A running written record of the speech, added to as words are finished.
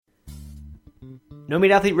No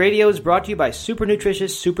Meat Athlete Radio is brought to you by super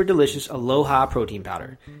nutritious, super delicious Aloha protein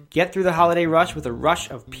powder. Get through the holiday rush with a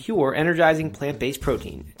rush of pure, energizing plant-based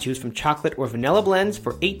protein. Choose from chocolate or vanilla blends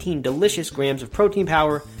for 18 delicious grams of protein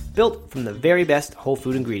power built from the very best whole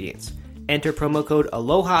food ingredients. Enter promo code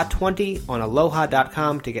ALOHA20 on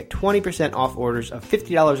aloha.com to get 20% off orders of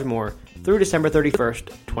 $50 or more through December 31st,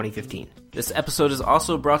 2015. This episode is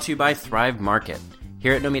also brought to you by Thrive Market.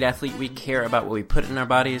 Here at No Meat Athlete, we care about what we put in our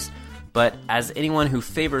bodies, but as anyone who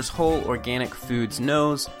favors whole organic foods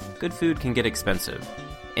knows, good food can get expensive.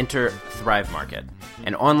 Enter Thrive Market,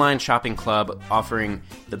 an online shopping club offering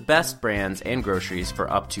the best brands and groceries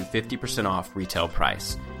for up to 50% off retail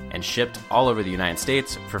price, and shipped all over the United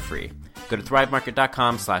States for free. Go to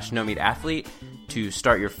thrivemarket.com/nomeatathlete to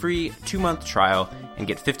start your free 2-month trial and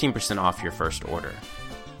get 15% off your first order.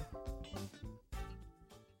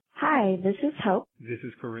 Hi, this is Hope. This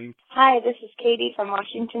is Kareem. Hi, this is Katie from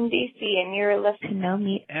Washington, D.C., and you're listening to No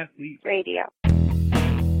Meat Athlete Radio.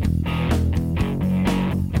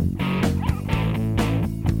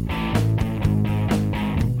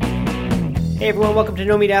 Hey everyone, welcome to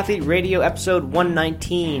No Meat Athlete Radio, episode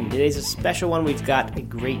 119. Today's a special one. We've got a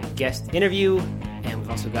great guest interview, and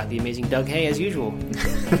we've also got the amazing Doug Hay, as usual.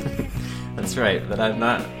 That's right, but I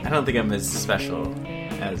don't think I'm as special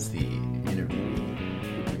as the interviewee.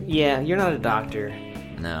 Yeah, you're not a doctor.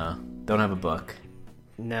 No, don't have a book.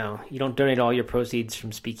 No, you don't donate all your proceeds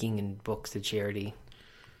from speaking and books to charity.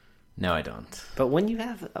 No, I don't. But when you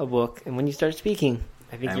have a book and when you start speaking,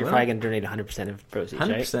 I think you're probably going to donate 100% of proceeds,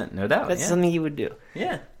 100%, right? no doubt. That's something you would do.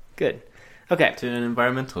 Yeah. Good. Okay. To an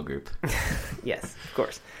environmental group. Yes, of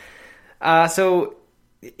course. So,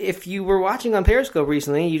 if you were watching on Periscope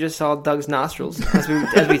recently, you just saw Doug's nostrils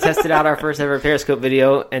as we tested out our first ever Periscope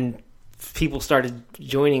video, and people started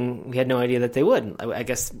joining. We had no idea that they would. I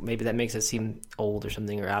guess maybe that makes us seem old or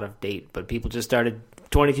something or out of date, but people just started.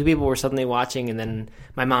 22 people were suddenly watching, and then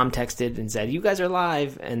my mom texted and said, "You guys are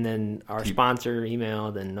live," and then our sponsor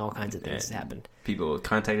emailed, and all kinds of things happened. People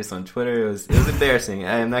contacted us on Twitter. It was embarrassing.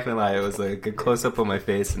 I am not going to lie. It was like a close-up on my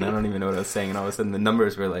face, and I don't even know what I was saying, and all of a sudden the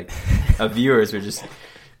numbers were like, of viewers were just,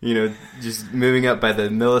 just moving up by the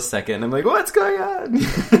millisecond, and I'm like, what's going on?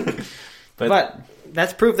 But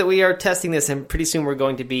that's proof that we are testing this, and pretty soon we're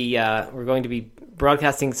going to be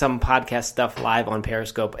broadcasting some podcast stuff live on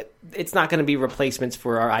Periscope. It's not going to be replacements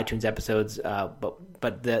for our iTunes episodes,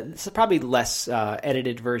 but this is probably less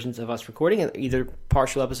edited versions of us recording, either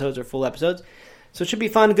partial episodes or full episodes. So it should be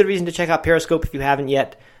fun. Good reason to check out Periscope if you haven't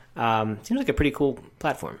yet. Seems like a pretty cool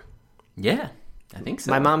platform. Yeah, I think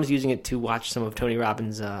so. My mom's using it to watch some of Tony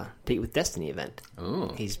Robbins' Date with Destiny event.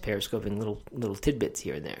 Ooh. He's Periscoping little tidbits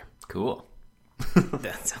here and there. Cool. So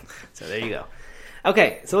there you go.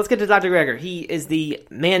 Okay, so let's get to Dr. Greger. He is the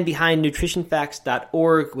man behind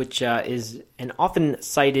nutritionfacts.org, which is an often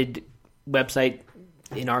cited website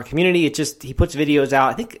in our community. He puts videos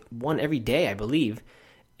out, I think one every day, I believe,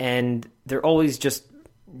 and they're always just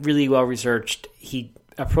really well researched. He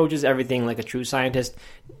approaches everything like a true scientist,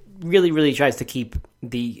 really, really tries to keep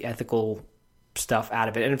the ethical stuff out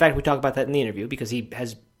of it. And in fact, we talk about that in the interview because he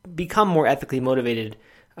has become more ethically motivated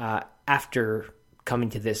after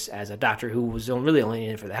coming to this as a doctor who was really only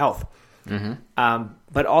in it for the health. Mm-hmm.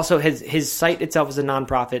 But also his site itself is a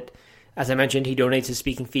nonprofit. As I mentioned, he donates his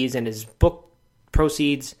speaking fees and his book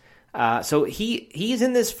proceeds. So he is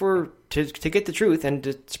in this to get the truth and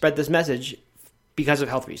to spread this message because of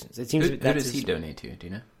health reasons. It seems who does he donate to? Do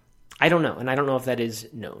you know? I don't know, and I don't know if that is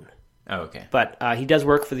known. Oh, okay. But he does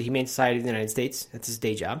work for the Humane Society of the United States. That's his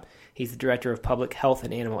day job. He's the director of public health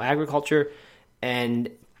and animal agriculture, and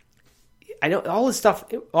I know all his stuff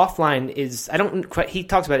offline is. I don't quite. He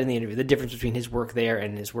talks about it in the interview the difference between his work there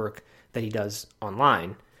and his work that he does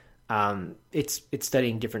online. It's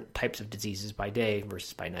studying different types of diseases by day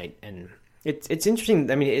versus by night, and it's interesting.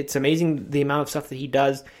 I mean, it's amazing the amount of stuff that he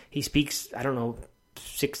does. He speaks, I don't know,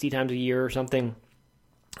 60 times a year or something.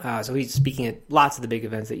 So he's speaking at lots of the big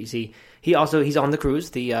events that you see. He's on the cruise,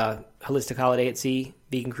 the Holistic Holiday at Sea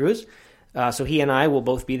vegan cruise. So he and I will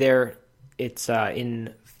both be there. It's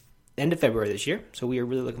in end of February this year, so we are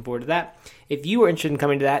really looking forward to that. If you are interested in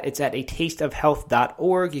coming to that, it's at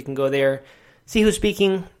atasteofhealth.org. You can go there, see who's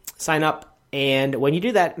speaking, sign up, and when you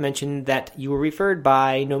do that, mention that you were referred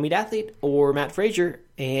by No Meat Athlete or Matt Frazier,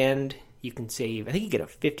 and you can save, I think you get a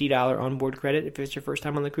 $50 onboard credit if it's your first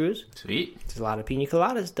time on the cruise. Sweet. There's a lot of pina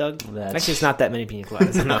coladas, Doug. Actually, it's not that many pina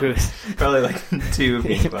coladas on the cruise. Probably like 2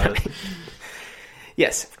 pina coladas.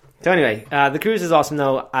 Yes. So anyway, the cruise is awesome,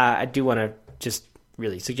 though. I do want to just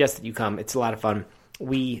really suggest that you come. It's a lot of fun.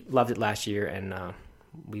 We loved it last year, and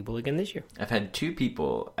we will again this year. I've had 2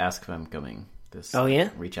 people ask if I'm coming, this. Oh, yeah?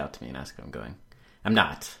 Reach out to me and ask if I'm going. I'm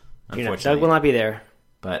not, You're not. unfortunately. Doug will not be there.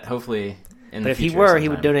 But hopefully in the But if he future were, he sometime.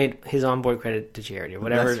 would donate his onboard credit to charity or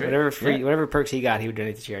whatever, That's right. whatever perks he got, he would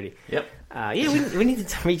donate to charity. Yep. We need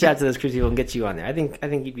to reach out to those cruise people and get you on there. I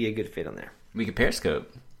think you'd be a good fit on there. We could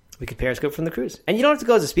Periscope. We could Periscope from the cruise, and you don't have to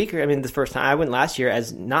go as a speaker. I mean, the first time I went last year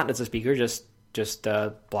as not as a speaker, just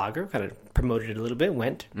a blogger, kind of promoted it a little bit,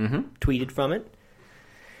 went, tweeted from it,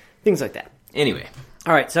 things like that. Anyway.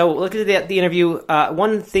 All right, so look at the interview.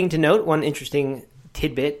 One thing to note, one interesting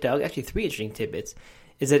tidbit, Doug, actually 3 interesting tidbits,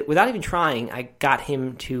 is that without even trying, I got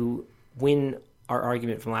him to win our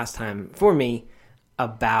argument from last time for me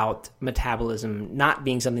about metabolism not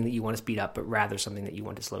being something that you want to speed up, but rather something that you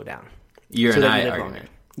want to slow down. You so and that I you live argument. longer.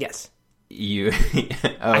 Yes. You.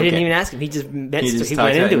 I didn't even ask him. He just meant He to. just He talked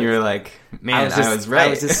went to it into and it. you were like, man, I was right. I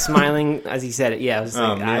was just smiling as he said it. Yeah, I was just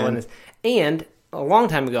like, I want this. And a long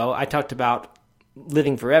time ago, I talked about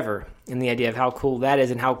living forever and the idea of how cool that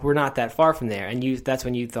is and how we're not that far from there. And that's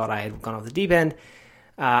when you thought I had gone off the deep end.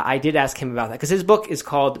 I did ask him about that because his book is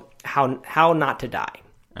called How Not to Die.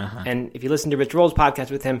 And if you listen to Rich Roll's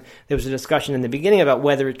podcast with him, there was a discussion in the beginning about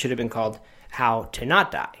whether it should have been called How to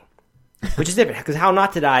Not Die, which is different because How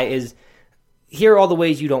Not to Die is here are all the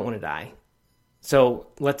ways you don't want to die. So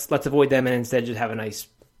let's avoid them and instead just have a nice,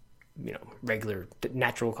 regular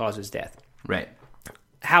natural causes death. Right.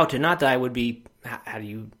 How to not die would be how do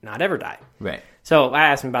you not ever die? Right. So I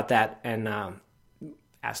asked him about that and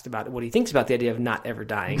asked about what he thinks about the idea of not ever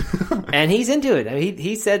dying, and he's into it. I mean,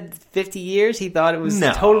 he said 50 years. He thought it was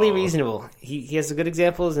totally reasonable. He has some good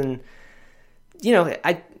examples, and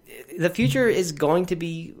the future is going to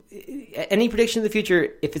be any prediction of the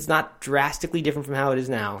future. If it's not drastically different from how it is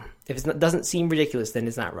now, if it doesn't seem ridiculous, then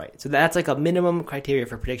it's not right. So that's like a minimum criteria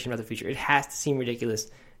for prediction about the future. It has to seem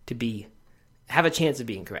ridiculous to have a chance of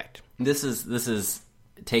being correct. This is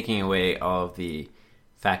taking away all of the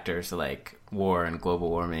factors like war and global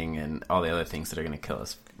warming and all the other things that are going to kill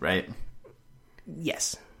us, right?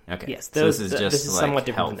 Yes. Okay. Yes. So this is just this is somewhat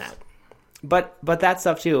different health. than that. But that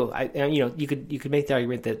stuff too. You could make the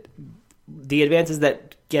argument that the advances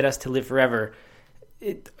that get us to live forever,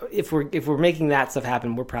 if we're making that stuff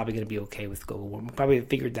happen, we're probably going to be okay with global warming. We'll probably have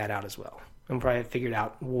figured that out as well. And probably figured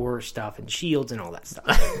out war stuff and shields and all that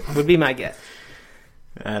stuff. Would be my guess.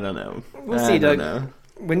 I don't know. We'll see, Doug.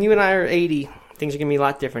 When you and I are 80, things are going to be a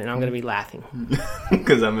lot different, and I'm going to be laughing.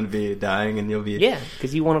 Because I'm going to be dying, and you'll be... Yeah,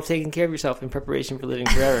 because you won't have taken care of yourself in preparation for living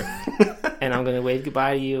forever. And I'm going to wave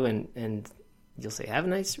goodbye to you, and you'll say, have a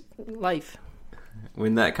nice life.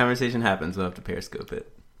 When that conversation happens, we'll have to Periscope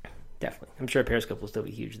it. Definitely. I'm sure Periscope will still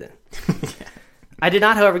be huge then. Yeah. I did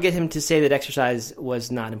not, however, get him to say that exercise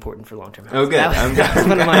was not important for long-term health. Oh, good. That was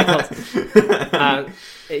one of my quotes.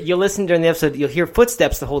 You'll listen during the episode. You'll hear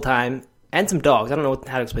footsteps the whole time and some dogs. I don't know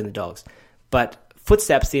how to explain the dogs. But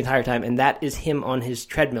footsteps the entire time, and that is him on his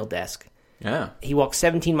treadmill desk. Yeah. He walks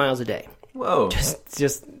 17 miles a day. Whoa.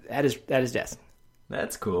 Just at his desk.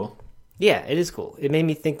 That's cool. Yeah, it is cool. It made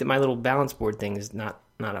me think that my little balance board thing is not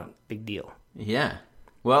a big deal. Yeah.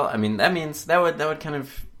 Well, I mean, that means that would kind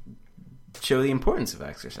of show the importance of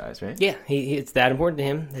exercise, right? Yeah, it's that important to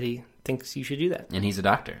him that he thinks you should do that. And he's a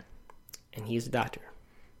doctor. And he is a doctor.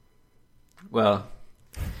 Well,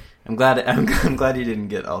 I'm glad you didn't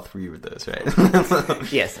get all 3 of those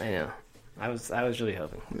right. Yes, I know. I was really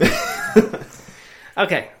hoping.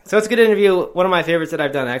 Okay, so it's a good interview. One of my favorites that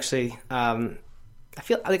I've done, actually. I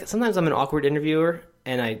feel like sometimes I'm an awkward interviewer,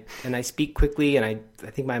 and I speak quickly, and I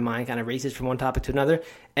think my mind kind of races from one topic to another,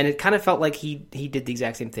 and it kind of felt like he did the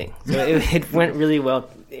exact same thing. So it went really well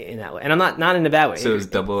in that way, and I'm not in a bad way. So it was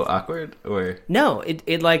double awkward, or no?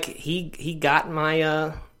 It like he got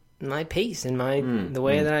my my pace and the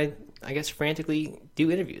way that I guess frantically do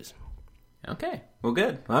interviews. Okay, well,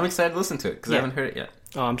 good. Well, I'm excited to listen to it because I haven't heard it yet.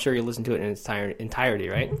 Oh, I'm sure you'll listen to it in its entirety,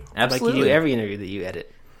 right? Absolutely. Like you do every interview that you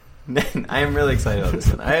edit. I am really excited about this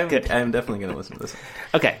one. I am definitely going to listen to this one.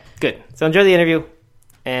 Okay, good. So enjoy the interview,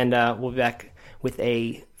 and we'll be back with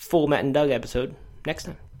a full Matt and Doug episode next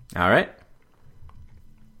time. All right.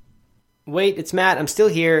 Wait, it's Matt. I'm still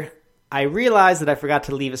here. I realized that I forgot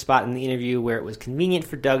to leave a spot in the interview where it was convenient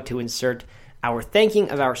for Doug to insert our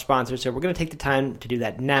thanking of our sponsors, so we're going to take the time to do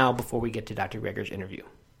that now before we get to Dr. Greger's interview.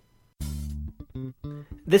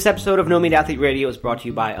 This episode of No Meat Athlete Radio is brought to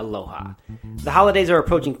you by Aloha. The holidays are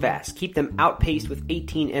approaching fast. Keep them outpaced with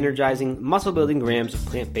 18 energizing, muscle-building grams of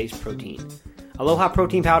plant-based protein. Aloha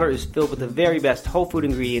protein powder is filled with the very best whole food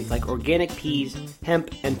ingredients like organic peas,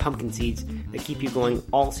 hemp, and pumpkin seeds that keep you going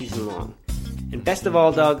all season long. And best of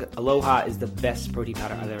all, Doug, Aloha is the best protein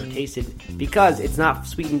powder I've ever tasted because it's not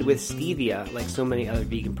sweetened with stevia like so many other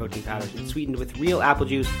vegan protein powders. It's sweetened with real apple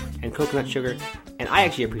juice and coconut sugar, and I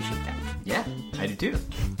actually appreciate that. Yeah, I do too.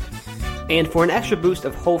 And for an extra boost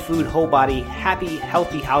of whole food, whole body, happy,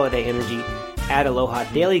 healthy holiday energy, add Aloha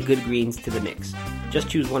Daily Good Greens to the mix. Just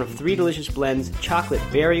choose one of 3 delicious blends, chocolate,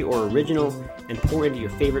 berry, or original, and pour into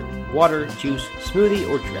your favorite water, juice, smoothie,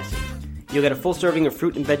 or dressing. You'll get a full serving of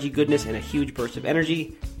fruit and veggie goodness and a huge burst of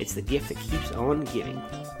energy. It's the gift that keeps on giving.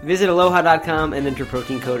 Visit Aloha.com and enter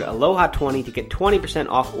protein code ALOHA20 to get 20%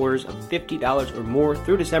 off orders of $50 or more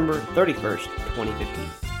through December 31st, 2015.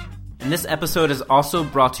 And this episode is also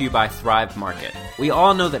brought to you by Thrive Market. We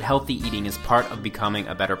all know that healthy eating is part of becoming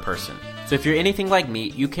a better person. So if you're anything like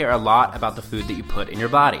me, you care a lot about the food that you put in your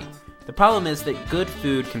body. The problem is that good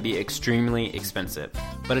food can be extremely expensive,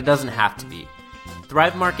 but it doesn't have to be.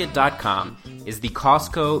 ThriveMarket.com is the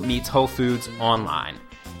Costco meets Whole Foods online.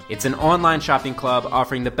 It's an online shopping club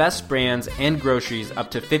offering the best brands and groceries up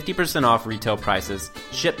to 50% off retail prices,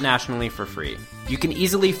 shipped nationally for free. You can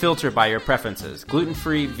easily filter by your preferences: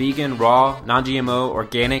 gluten-free, vegan, raw, non-GMO,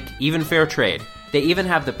 organic, even fair trade. They even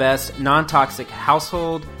have the best non-toxic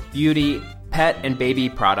household, beauty, pet, and baby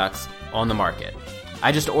products on the market.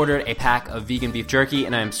 I just ordered a pack of vegan beef jerky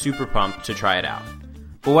and I am super pumped to try it out.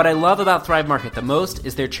 But what I love about Thrive Market the most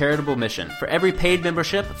is their charitable mission. For every paid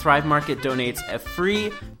membership, Thrive Market donates a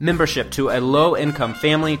free membership to a low-income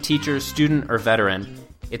family, teacher, student, or veteran.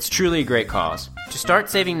 It's truly a great cause. To start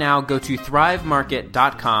saving now, go to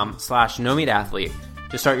thrivemarket.com/nomeatathlete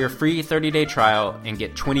to start your free 30-day trial and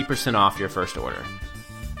get 20% off your first order.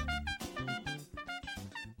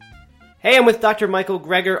 Hey, I'm with Dr. Michael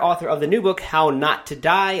Greger, author of the new book, How Not to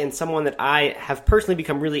Die, and someone that I have personally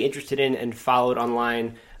become really interested in and followed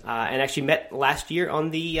online, and actually met last year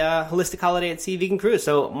on the Holistic Holiday at Sea Vegan Cruise.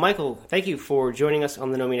 So, Michael, thank you for joining us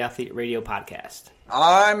on the No Meat Athlete Radio podcast.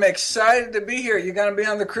 I'm excited to be here. You going to be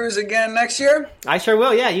on the cruise again next year? I sure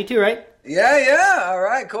will. Yeah, you too, right? Yeah. All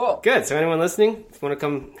right, cool. Good. So anyone listening, if you want to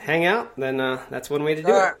come hang out, then that's one way to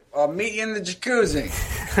do it. I'll meet you in the jacuzzi.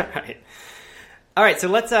 All right, so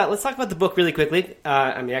let's talk about the book really quickly.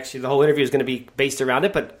 Actually, the whole interview is going to be based around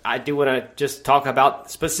it, but I do want to just talk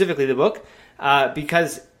about specifically the book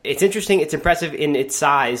because it's interesting. It's impressive in its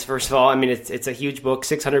size. First of all, I mean, it's a huge book,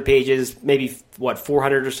 600 pages, maybe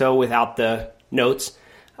 400 or so without the notes.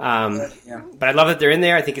 But I love that they're in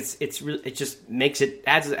there. I think it just makes it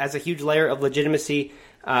adds a huge layer of legitimacy.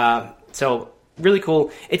 So really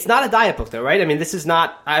cool. It's not a diet book though, right? I mean, this is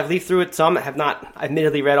not. I've leafed through it some. I have not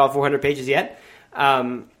admittedly read all 400 pages yet.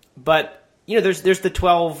 But you know, there's the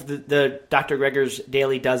 12, the Dr. Greger's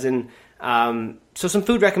Daily Dozen. So some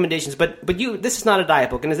food recommendations. But this is not a diet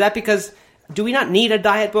book, and is that because do we not need a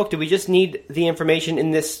diet book? Do we just need the information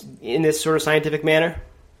in this sort of scientific manner?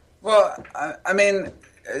 Well, I mean,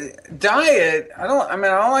 diet. I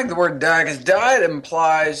don't like the word diet because diet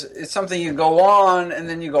implies it's something you go on and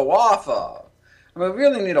then you go off of. I mean, we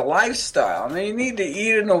really need a lifestyle. I mean, you need to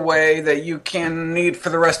eat in a way that you can eat for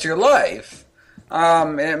the rest of your life.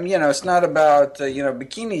 And, you know, it's not about,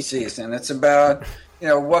 bikini season. It's about,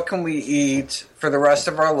 what can we eat for the rest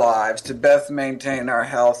of our lives to best maintain our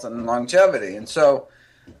health and longevity. And so,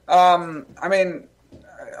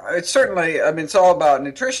 it's certainly, it's all about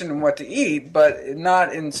nutrition and what to eat, but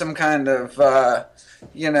not in some kind of,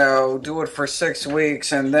 do it for 6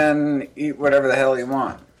 weeks and then eat whatever the hell you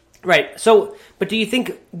want. Right. So, but do you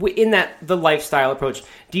think in the lifestyle approach,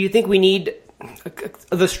 do you think we need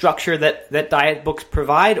the structure that diet books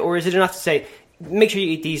provide, or is it enough to say, make sure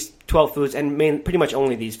you eat these 12 foods and pretty much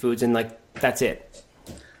only these foods and that's it?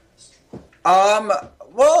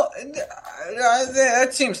 Well, that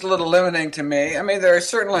seems a little limiting to me. I mean, there are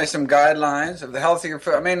certainly some guidelines of the healthier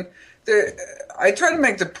food. I mean, I try to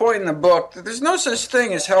make the point in the book that there's no such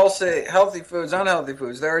thing as healthy foods, unhealthy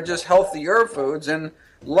foods. There are just healthier foods and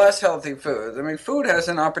less healthy foods. I mean, food has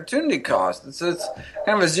an opportunity cost. It's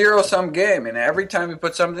kind of a zero-sum game. And every time you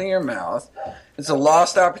put something in your mouth, it's a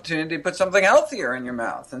lost opportunity to put something healthier in your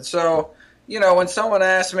mouth. And so, when someone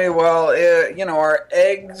asks me, well, are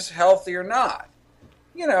eggs healthy or not?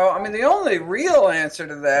 The only real answer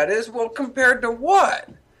to that is, well, compared to what?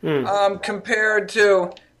 Compared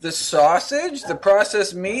to the sausage, the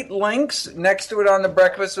processed meat links next to it on the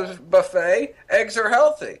breakfast buffet, eggs are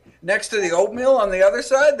healthy. Next to the oatmeal on the other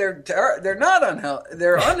side, they're not unhealthy.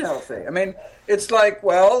 They're unhealthy. I mean, it's like,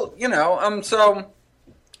 well, it's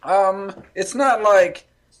not like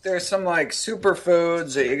there's some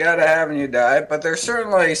superfoods that you got to have in your diet, but there's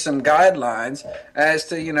certainly some guidelines as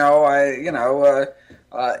to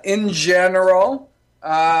in general,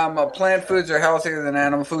 Plant foods are healthier than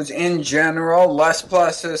animal foods in general. Less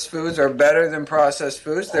processed foods are better than processed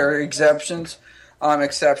foods. There are exceptions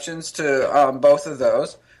to both of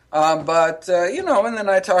those. And then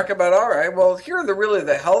I talk about, all right, well, here are really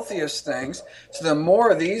the healthiest things. So the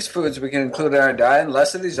more of these foods we can include in our diet and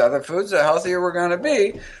less of these other foods, the healthier we're going to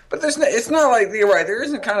be. But it's not like, you're right, there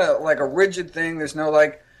isn't kind of like a rigid thing. There's no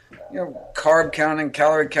carb counting,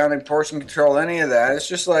 calorie counting, portion control, any of that. It's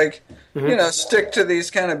just like, stick to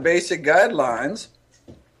these kind of basic guidelines.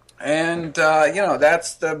 And,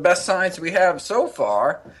 that's the best science we have so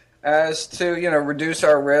far as to, reduce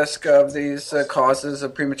our risk of these causes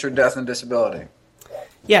of premature death and disability.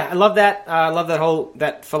 Yeah, I love that. I love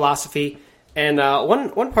that philosophy. And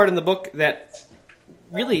one part in the book that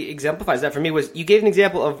really exemplifies that for me was you gave an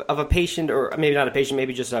example of a patient, or maybe not a patient,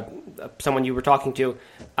 maybe just someone you were talking to,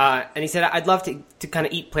 and he said, I'd love to kind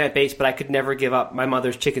of eat plant-based, but I could never give up my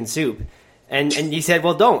mother's chicken soup. And you said,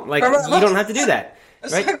 well, don't. You don't have to do that.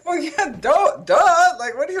 It's right? like, well, yeah, duh.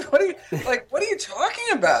 Like, what are you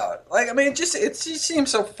talking about? Like, I mean, it just seems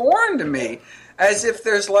so foreign to me, as if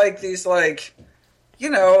there's these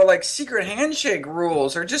secret handshake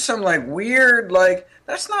rules or just some weird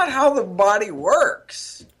that's not how the body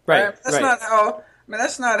works. Right. That's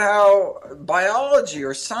not how biology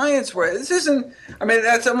or science works. This isn't. I mean,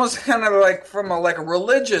 that's almost kind of like from a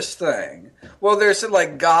religious thing. Well, there's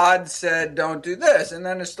God said don't do this, and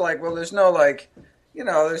then it's well, there's no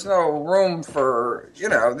there's no room for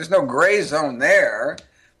there's no gray zone there.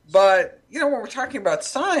 But when we're talking about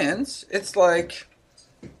science, it's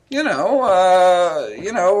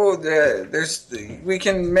we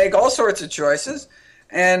can make all sorts of choices.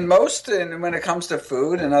 And when it comes to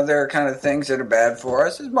food and other kind of things that are bad for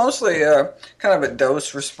us, it's mostly kind of a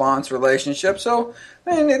dose-response relationship. So,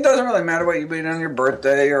 I mean, it doesn't really matter what you eat on your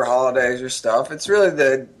birthday or holidays or stuff. It's really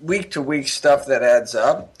the week-to-week stuff that adds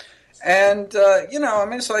up. And,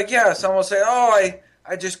 it's someone will say, oh,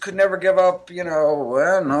 I just could never give up,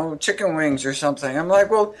 chicken wings or something. I'm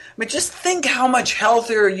like, well, just think how much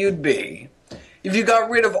healthier you'd be if you got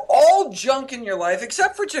rid of all junk in your life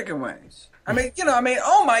except for chicken wings.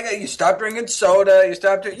 oh my God, you stop drinking soda, you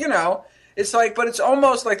stop, it's but it's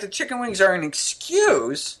almost like the chicken wings are an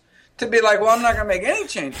excuse to be well, I'm not going to make any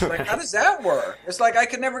changes. How does that work? It's I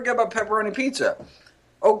could never give up pepperoni pizza.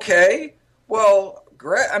 Okay, well,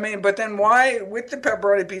 great. But then why, with the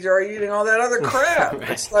pepperoni pizza, are you eating all that other crap? Right.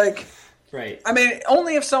 It's right.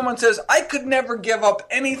 Only if someone says, I could never give up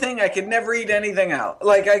anything, I could never eat anything out.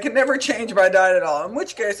 I could never change my diet at all. In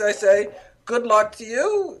which case I say, good luck to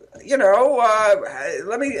you.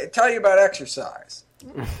 Let me tell you about exercise.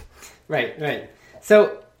 Right.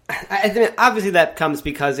 So, I think obviously that comes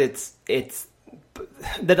because it's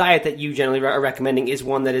the diet that you generally are recommending is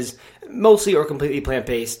one that is mostly or completely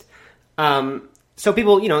plant-based. So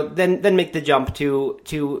people, then make the jump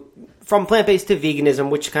to from plant-based to veganism,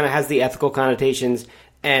 which kind of has the ethical connotations,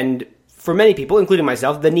 and for many people, including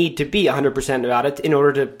myself, the need to be 100% about it in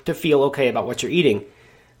order to feel okay about what you're eating.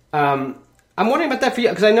 I'm wondering about that for you,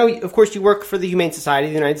 because I know, of course, you work for the Humane Society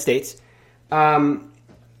of the United States.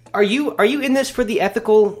 Are you in this for the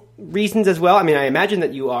ethical reasons as well? I imagine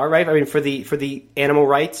that you are, right? For the animal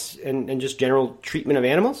rights and just general treatment of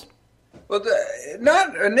animals? Well,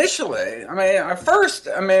 not initially. At first,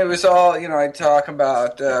 it was all, I talk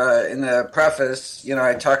about, in the preface,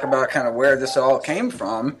 I talk about kind of where this all came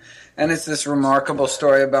from. And it's this remarkable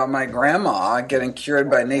story about my grandma getting cured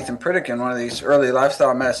by Nathan Pritikin, one of these early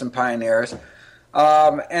lifestyle medicine pioneers.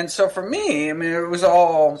 And so for me, it was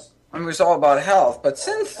all about health. But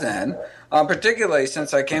since then, particularly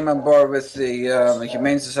since I came on board with the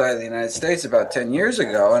Humane Society of the United States about 10 years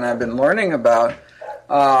ago, and I've been learning about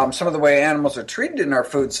some of the way animals are treated in our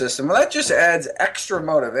food system, well, that just adds extra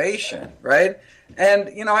motivation, right? And,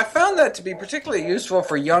 I found that to be particularly useful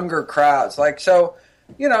for younger crowds.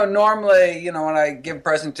 Normally, when I give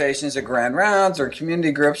presentations at Grand Rounds or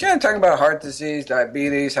community groups, I'm talking about heart disease,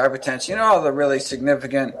 diabetes, hypertension, all the really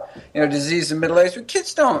significant, disease in middle age. But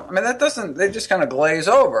kids don't. They just kind of glaze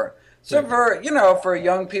over. So for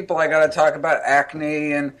young people, I got to talk about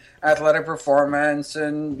acne and athletic performance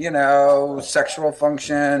and, sexual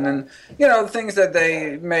function and, things that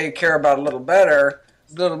they may care about a little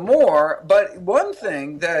more. But one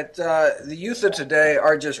thing that the youth of today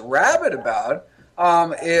are just rabid about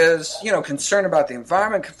is, concern about the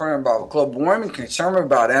environment, concern about global warming, concern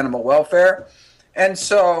about animal welfare. And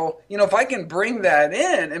so, if I can bring that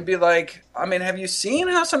in and be have you seen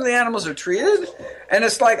how some of the animals are treated? And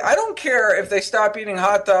it's I don't care if they stop eating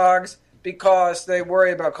hot dogs, because they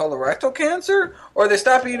worry about colorectal cancer, or they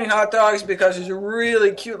stop eating hot dogs because there's a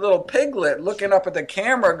really cute little piglet looking up at the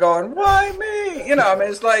camera going, "Why me?" You know, I mean,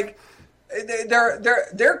 it's like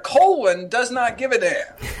their colon does not give a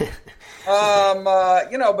damn.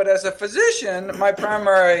 You know, but as a physician, my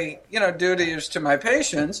primary, you know, duty is to my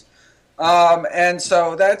patients. And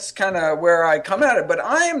so that's kind of where I come at it. But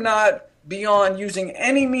I am not beyond using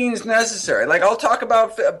any means necessary. Like, I'll talk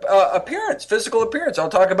about appearance, physical appearance. I'll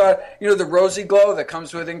talk about, you know, the rosy glow that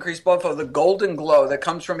comes with increased blood flow, the golden glow that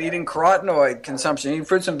comes from eating carotenoid consumption, eating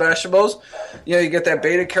fruits and vegetables. You know, you get that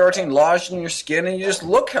beta carotene lodged in your skin, and you just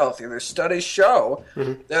look healthier. There's studies show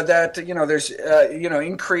that you know, there's you know,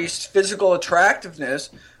 increased physical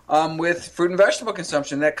attractiveness with fruit and vegetable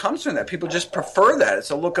consumption that comes from that. People just prefer that.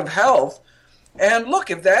 It's a look of health. And look,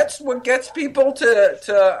 if that's what gets people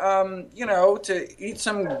to you know, to eat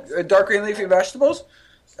some dark green leafy vegetables,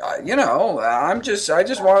 you know, I just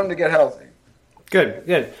want them to get healthy.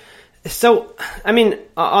 Good. So, I mean,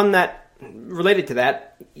 on that, related to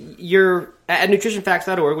that, you're at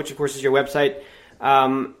nutritionfacts.org, which of course is your website,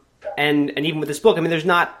 and even with this book, I mean, there's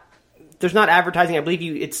not advertising. I believe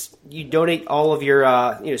you donate all of your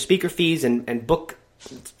you know, speaker fees and book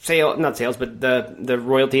not sales, but the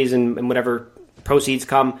royalties and whatever proceeds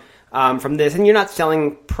come from this, and you're not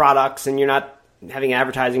selling products and you're not having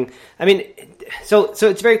advertising. I mean, so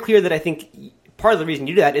it's very clear that I think part of the reason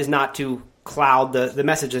you do that is not to cloud the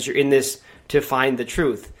message that you're in this to find the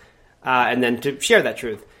truth and then to share that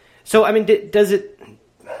truth. So, I mean, do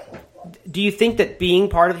you think that being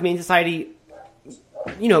part of the Humane Society,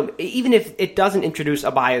 you know, even if it doesn't introduce a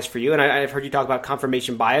bias for you, and I've heard you talk about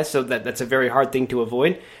confirmation bias, so that's a very hard thing to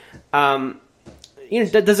avoid. You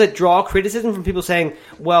know, does it draw criticism from people saying,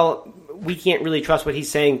 "Well, we can't really trust what he's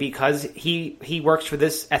saying because he works for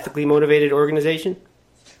this ethically motivated organization"?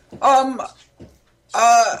 I mean,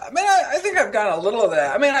 I think I've got a little of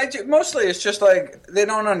that. I mean, mostly it's just like they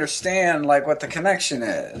don't understand like what the connection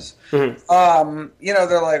is. Mm-hmm. You know,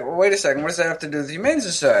 they're like, well, "Wait a second, what does that have to do with the Humane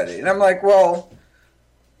Society?" And I'm like, "Well,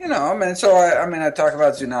 you know, I mean, so I talk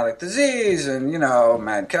about zoonotic disease and, you know,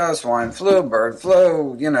 mad cow, swine flu, bird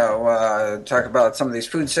flu, you know, talk about some of these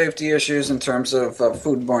food safety issues in terms of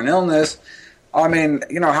foodborne illness. I mean,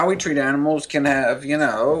 you know, how we treat animals can have, you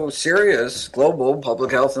know, serious global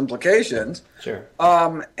public health implications." Sure.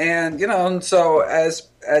 And, you know, and so as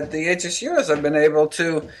at the HSUS, I've been able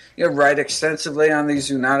to, you know, write extensively on these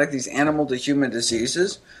these animal to human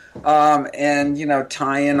diseases, and, you know,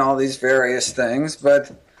 tie in all these various things.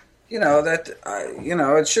 But, you know, that, you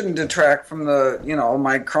know, it shouldn't detract from the, you know,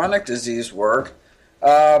 my chronic disease work.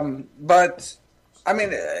 But, I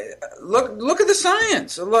mean, look at the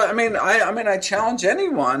science. I mean, I challenge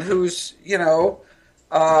anyone who's, you know,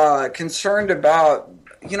 concerned about,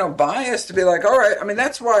 you know, bias to be like, all right, I mean,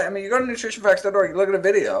 that's why, I mean, you go to nutritionfacts.org, you look at a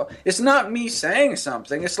video. It's not me saying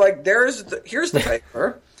something. It's like, here's the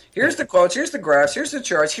paper, here's the quotes, here's the graphs, here's the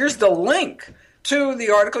charts, here's the link to the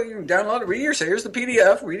article. You can download it, read it yourself. Here's the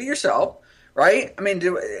PDF, read it yourself, right? I mean,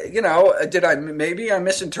 maybe I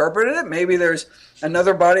misinterpreted it. Maybe there's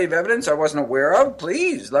another body of evidence I wasn't aware of.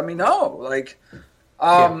 Please let me know. Like,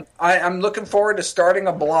 I'm looking forward to starting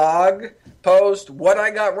a blog post, what I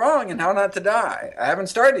got wrong and how not to die. I haven't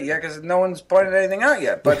started it yet because no one's pointed anything out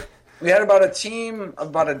yet. But we had about a team,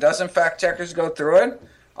 about a dozen fact checkers go through it.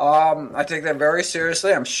 I take that very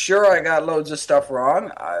seriously. I'm sure I got loads of stuff wrong.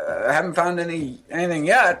 I haven't found anything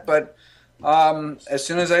yet, but as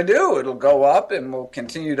soon as I do, it'll go up, and we'll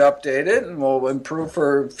continue to update it, and we'll improve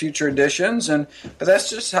for future editions. But that's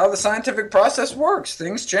just how the scientific process works.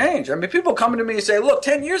 Things change. I mean, people come to me and say, "Look,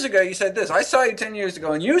 10 years ago you said this. I saw you 10 years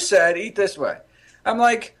ago, and you said eat this way." I'm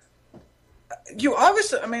like, you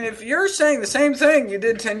obviously, I mean, if you're saying the same thing you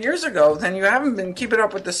did 10 years ago, then you haven't been keeping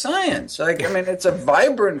up with the science. Like, I mean, it's a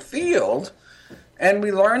vibrant field, and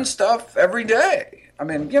we learn stuff every day. I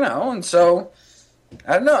mean, you know, and so,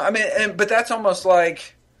 I don't know. I mean, but that's almost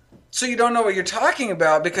like, so you don't know what you're talking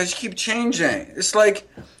about because you keep changing. It's like,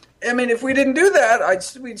 I mean, if we didn't do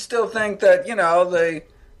that, we'd still think that, you know, the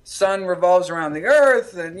sun revolves around the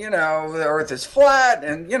earth, and, you know, the earth is flat,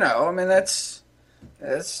 and, you know, I mean, that's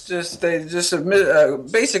just a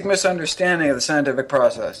basic misunderstanding of the scientific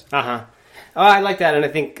process. Oh, I like that, and I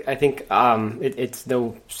think it's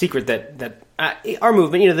no secret that our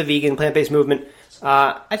movement, you know, the vegan plant-based movement,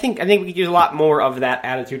 I think we could use a lot more of that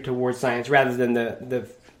attitude towards science rather than the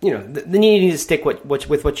needing to stick with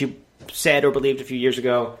what you said or believed a few years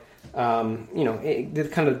ago. You know, the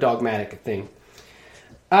kind of dogmatic thing.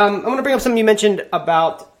 I want to bring up something you mentioned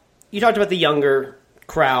about. You talked about the younger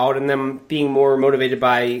crowd and them being more motivated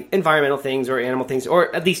by environmental things or animal things,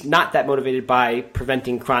 or at least not that motivated by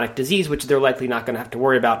preventing chronic disease, which they're likely not going to have to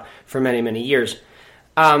worry about for many, many years.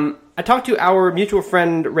 I talked to our mutual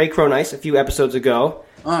friend Ray Cronice a few episodes ago.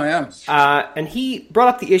 Oh, yeah. And he brought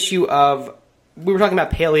up the issue of, we were talking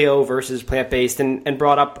about paleo versus plant-based, and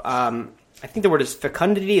brought up, I think the word is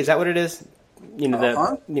fecundity. Is that what it is?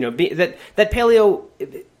 That paleo,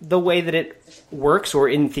 the way that it works, or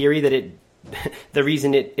in theory that it, the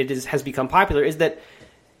reason it has become popular is that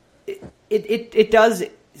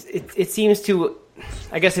it seems to,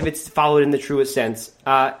 I guess if it's followed in the truest sense,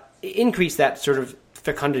 increase that sort of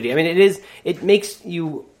fecundity. I mean, it makes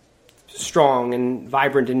you strong and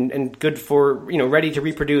vibrant and good for, ready to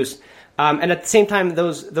reproduce. And at the same time,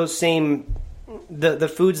 those same the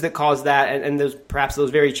foods that cause that and those perhaps those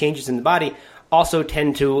very changes in the body also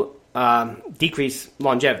tend to decrease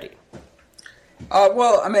longevity.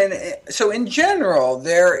 So in general,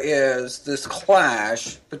 there is this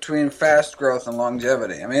clash between fast growth and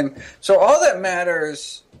longevity. I mean, so all that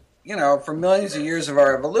matters, for millions of years of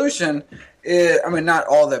our evolution, not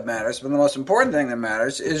all that matters, but the most important thing that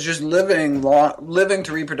matters is just living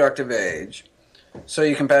to reproductive age so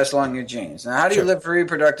you can pass along your genes. Now, how do you live for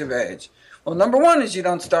reproductive age? Well, number one is you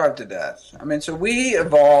don't starve to death. I mean, so we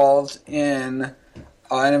evolved in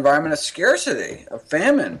an environment of scarcity, of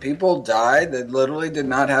famine. People died that literally did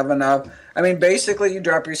not have enough. I mean, basically, you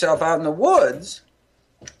drop yourself out in the woods,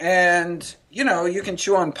 and, you can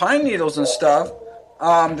chew on pine needles and stuff.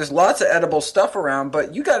 There's lots of edible stuff around,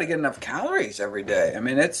 but you got to get enough calories every day. I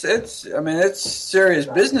mean, it's serious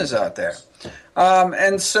business out there.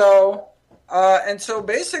 And so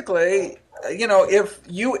basically, if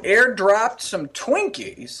you airdropped some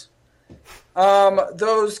Twinkies,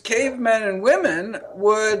 those cavemen and women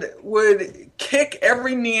would kick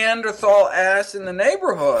every Neanderthal ass in the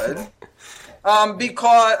neighborhood,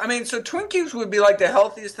 so Twinkies would be like the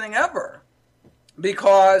healthiest thing ever,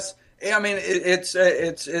 because it's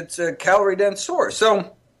a calorie dense source.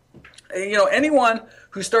 So, anyone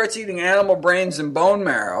who starts eating animal brains and bone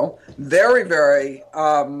marrow, very, very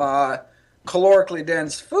calorically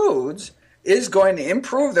dense foods, is going to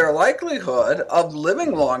improve their likelihood of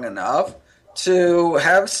living long enough to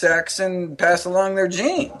have sex and pass along their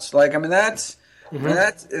genes. That's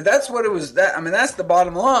what it was. That's the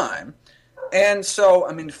bottom line. And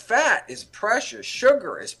so, fat is precious.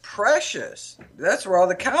 Sugar is precious. That's where all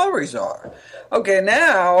the calories are. Okay,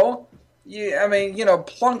 now,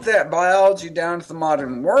 plunk that biology down to the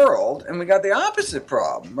modern world, and we got the opposite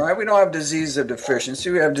problem, right? We don't have diseases of deficiency.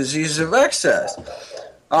 We have diseases of excess.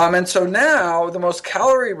 And so now, the most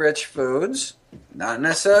calorie-rich foods, not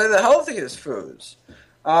necessarily the healthiest foods.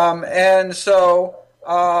 Now,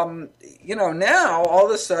 all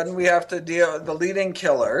of a sudden, we have to deal with the leading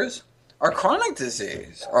killers are chronic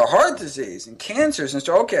disease, or heart disease, and cancers. And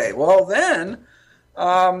so, okay, well then,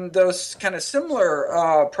 those kind of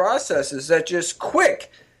similar processes that just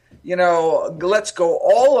quick, let's go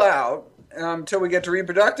all out until we get to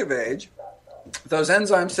reproductive age. Those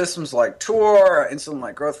enzyme systems like TOR, insulin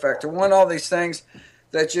like growth factor 1, all these things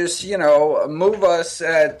that just, move us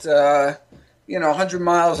at, 100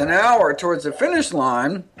 miles an hour towards the finish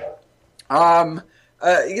line,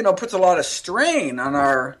 puts a lot of strain on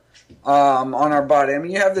our body. I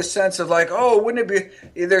mean, you have this sense of like, oh, wouldn't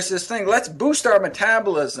it be, there's this thing, let's boost our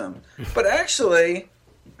metabolism. But actually,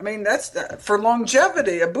 that's for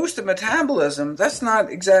longevity, a boost of metabolism, that's not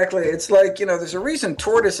exactly, it's like, there's a reason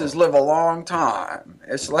tortoises live a long time.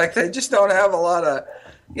 It's like they just don't have a lot of,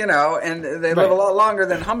 and they live a lot longer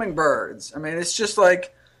than hummingbirds. It's just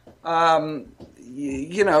like,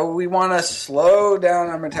 we want to slow down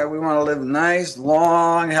our metabolism. We want to live nice,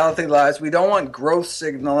 long, healthy lives. We don't want growth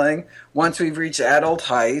signaling once we've reached adult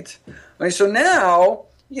height. So now,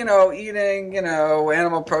 eating,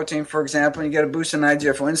 animal protein, for example, and you get a boost in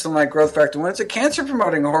IGF-1, insulin like growth factor 1. It's a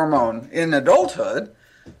cancer-promoting hormone in adulthood,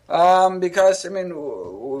 because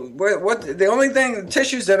the only thing,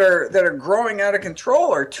 tissues that are growing out of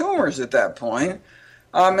control are tumors at that point.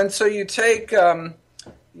 And so you take,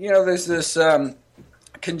 there's this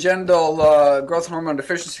congenital growth hormone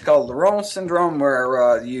deficiency called Laron syndrome,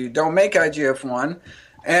 where you don't make IGF-1,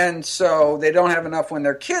 and so they don't have enough when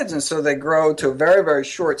they're kids, and so they grow to a very, very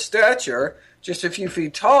short stature, just a few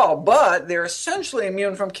feet tall, but they're essentially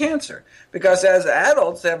immune from cancer, because as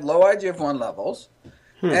adults they have low IGF-1 levels,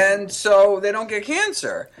 and so they don't get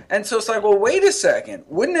cancer. And so it's like, well, wait a second,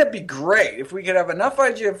 wouldn't it be great if we could have enough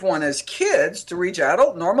IGF-1 as kids to reach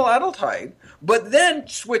normal adult height, but then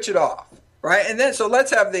switch it off? Right, and then so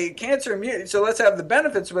let's have the cancer immunity. So let's have the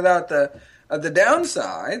benefits without the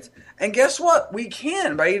downsides. And guess what? We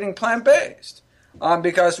can by eating plant-based.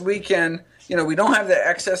 because we can, we don't have the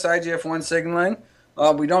excess IGF-1 signaling.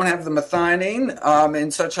 We don't have the methionine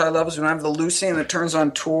in such high levels. We don't have the leucine that turns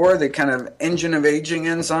on TOR, the kind of engine of aging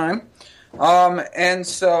enzyme. And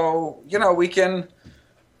so, we can,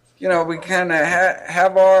 we kind of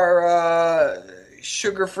have our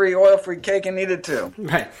sugar-free, oil-free cake and eat it too.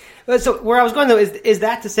 Right. So where I was going, though, is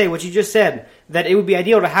that to say what you just said, that it would be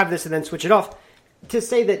ideal to have this and then switch it off, to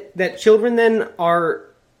say that children then are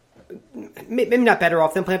maybe not better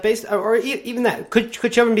off than plant-based, or even that. Could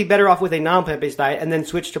children be better off with a non-plant-based diet and then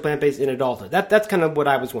switch to plant-based in adulthood? That's kind of what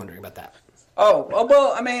I was wondering about that. Oh,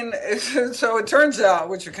 well, I mean, so it turns out,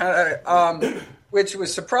 which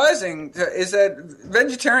was surprising, is that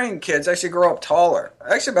vegetarian kids actually grow up taller,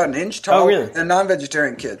 actually about an inch taller than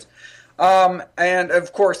non-vegetarian kids. And,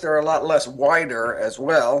 of course, they're a lot less wider as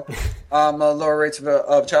well, lower rates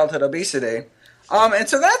of childhood obesity. And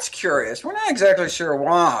so that's curious. We're not exactly sure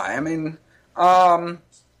why. I mean,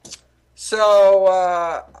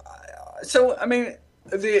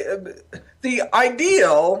 the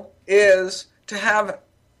ideal is to have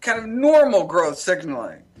kind of normal growth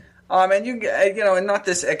signaling. And not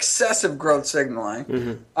this excessive growth signaling.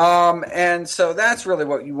 Mm-hmm. And so that's really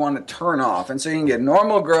what you want to turn off. And so you can get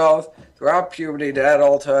normal growth throughout puberty to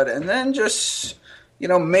adulthood, and then just,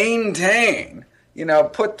 maintain.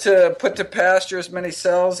 Put to pasture as many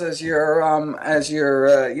cells as are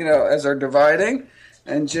dividing,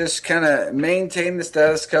 and just kind of maintain the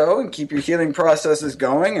status quo and keep your healing processes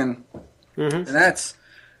going, and that's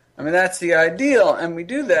the ideal, and we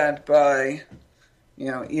do that by,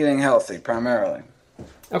 eating healthy primarily.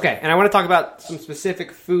 Okay, and I want to talk about some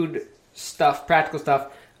specific food stuff, practical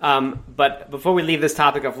stuff, but before we leave this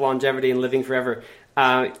topic of longevity and living forever,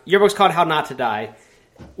 your book's called How Not to Die.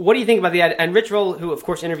 What do you think about the, and Rich Roll, who of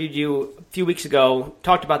course interviewed you a few weeks ago,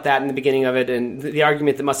 talked about that in the beginning of it and the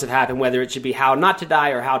argument that must have happened, whether it should be how not to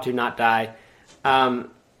die or how to not die.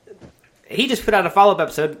 He just put out a follow-up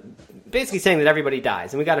episode basically saying that everybody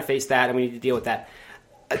dies and we got to face that and we need to deal with that.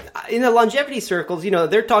 In the longevity circles,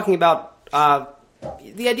 they're talking about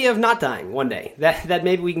the idea of not dying one day, that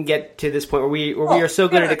maybe we can get to this point where we are so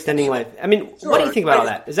good at extending life. I mean, what do you think about all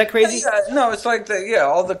that? Is that crazy? No, it's like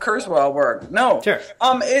all the Kurzweil work. No, sure.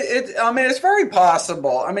 It's very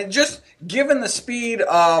possible. I mean, just given the speed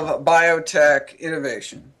of biotech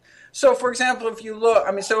innovation. So, for example, if you look,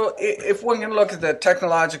 if one can look at the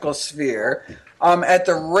technological sphere, at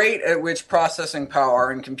the rate at which processing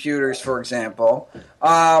power in computers, for example,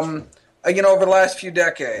 over the last few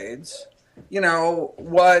decades. The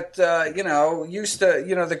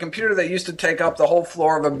computer that used to take up the whole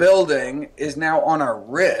floor of a building is now on our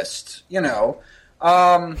wrist,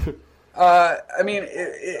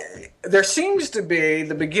 there seems to be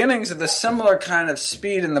the beginnings of the similar kind of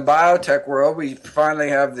speed in the biotech world. We finally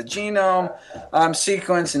have the genome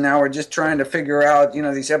sequence, and now we're just trying to figure out,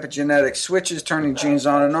 these epigenetic switches turning genes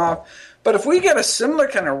on and off. But if we get a similar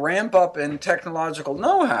kind of ramp up in technological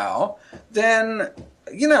know-how, then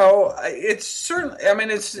it's certainly.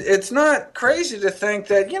 It's not crazy to think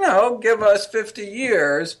that give us 50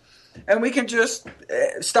 years, and we can just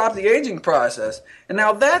stop the aging process. And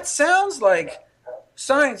now that sounds like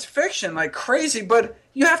science fiction, like crazy, but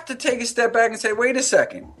you have to take a step back and say, wait a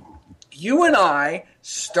second. You and I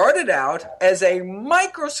started out as a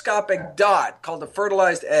microscopic dot called a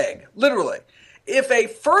fertilized egg, literally. If a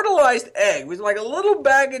fertilized egg was like a little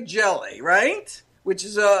bag of jelly, right? Which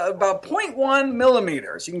is about 0.1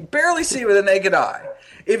 millimeters. You can barely see with the naked eye.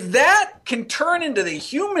 If that can turn into the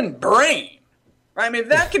human brain, right? If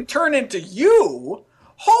that can turn into you,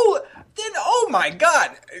 then oh my God,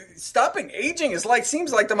 stopping aging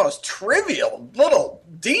seems like the most trivial little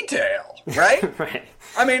detail, right? Right.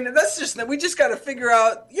 We just got to figure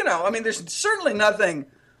out, there's certainly nothing.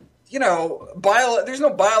 There's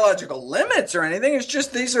no biological limits or anything. It's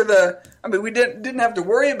just we didn't have to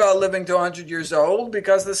worry about living to 100 years old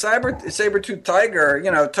because the saber-toothed tiger,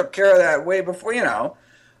 took care of that way before, we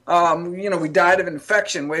died of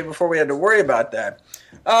infection way before we had to worry about that.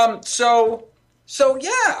 So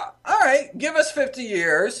yeah, all right, give us 50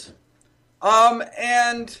 years.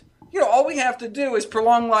 And all we have to do is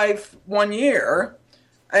prolong life 1 year.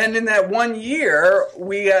 And in that 1 year,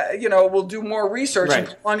 we, we'll do more research and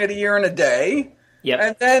prolong it a year and a day.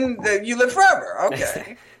 Yep. And then you live forever.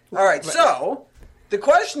 Okay. All right. So the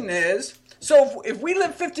question is, if we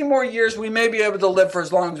live 50 more years, we may be able to live for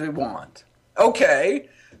as long as we want. Okay.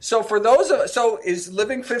 So is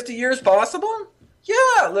living 50 years possible?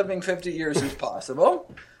 Yeah, living 50 years is possible.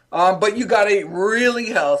 But you got to eat really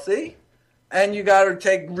healthy. And you got to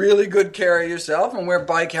take really good care of yourself and wear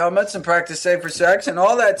bike helmets and practice safer sex and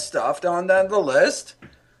all that stuff down the list.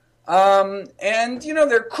 And,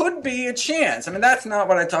 there could be a chance. I mean, that's not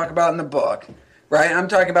what I talk about in the book, right? I'm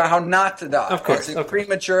talking about how not to die. Of course.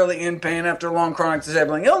 Prematurely in pain after a long chronic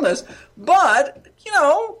disabling illness. But,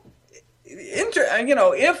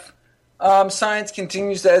 if science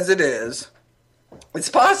continues as it is, it's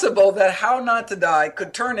possible that how not to die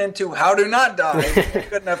could turn into how to not die.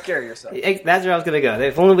 Good enough care of yourself. That's where I was going to go.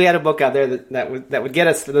 If only we had a book out there that would get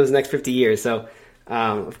us for those next 50 years. So,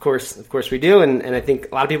 of course we do. And I think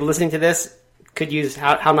a lot of people listening to this could use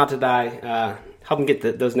how not to die, help them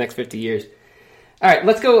get those next 50 years. All right,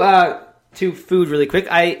 let's go to food really quick.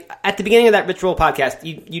 At the beginning of that Rich Roll podcast,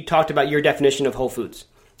 you talked about your definition of whole foods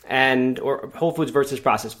or whole foods versus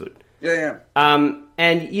processed food. Yeah.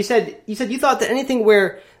 And you said you thought that anything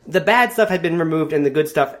where the bad stuff had been removed and the good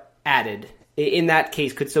stuff added, in that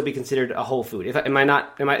case, could still be considered a whole food. Is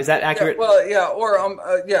that accurate?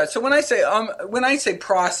 So when I say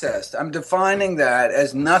processed, I'm defining that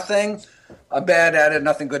as nothing bad added,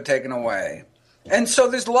 nothing good taken away. And so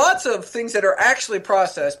there's lots of things that are actually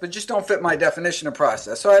processed, but just don't fit my definition of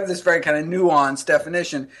process. So I have this very kind of nuanced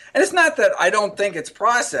definition. And it's not that I don't think it's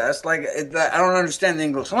processed, I don't understand the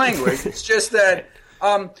English language. It's just that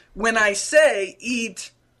when I say eat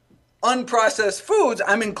unprocessed foods,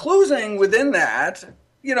 I'm including within that,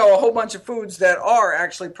 a whole bunch of foods that are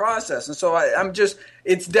actually processed. And so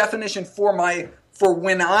it's definition for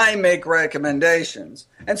when I make recommendations.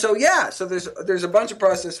 And so, so there's a bunch of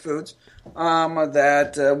processed foods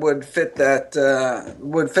that would fit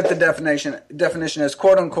the definition as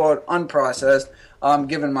quote unquote unprocessed,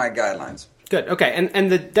 given my guidelines. Good. Okay.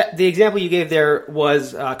 And the example you gave there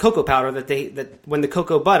was cocoa powder. That when the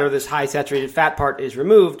cocoa butter, this high saturated fat part, is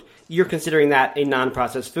removed, you're considering that a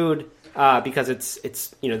non-processed food because it's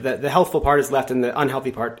the healthful part is left and the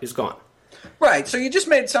unhealthy part is gone. Right. So you just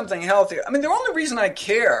made something healthier. I mean, the only reason I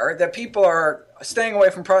care that people are staying away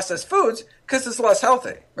from processed foods because it's less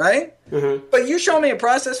healthy, right? Mm-hmm. But you show me a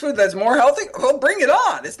processed food that's more healthy, well, bring it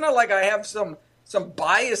on. It's not like I have some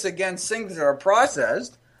bias against things that are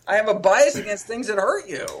processed. I have a bias against things that hurt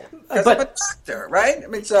you because I'm a doctor, right? I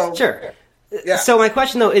mean, so sure. Yeah. So my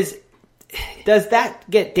question though is, does that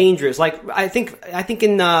get dangerous? Like I think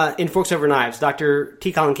in Forks Over Knives, Dr.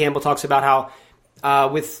 T. Colin Campbell talks about how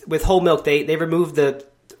with whole milk they remove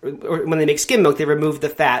or when they make skim milk, they remove the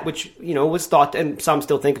fat, which, was thought, and some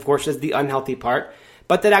still think, of course, is the unhealthy part.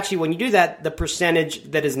 But that actually, when you do that, the percentage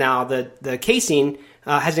that is now the casein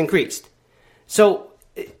has increased. So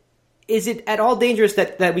is it at all dangerous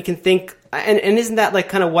that we can think, and isn't that like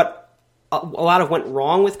kind of what a lot of went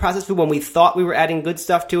wrong with processed food when we thought we were adding good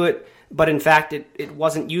stuff to it, but in fact it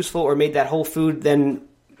wasn't useful or made that whole food then,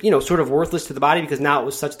 sort of worthless to the body because now it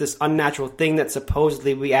was such this unnatural thing that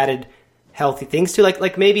supposedly we added healthy things to,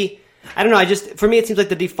 like maybe, I don't know, for me it seems like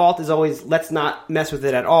the default is always let's not mess with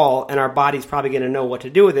it at all, and our body's probably going to know what to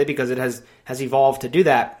do with it because it has evolved to do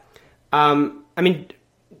that. I mean,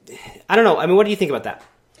 I don't know. I mean, what do you think about that?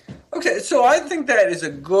 Okay, so I think that is a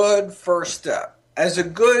good first step. As a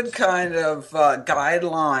good kind of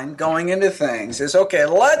guideline going into things is, okay,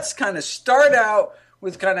 let's kind of start out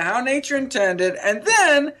with kind of how nature intended, and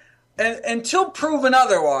then, until proven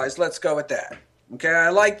otherwise, let's go with that. Okay, I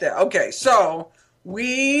like that. Okay, so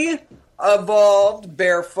we evolved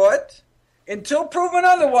barefoot. Until proven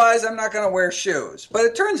otherwise, I'm not going to wear shoes. But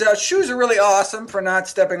it turns out shoes are really awesome for not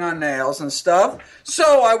stepping on nails and stuff,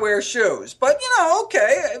 so I wear shoes. But,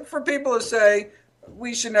 okay, for people to say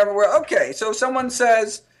we should never wear... Okay, so someone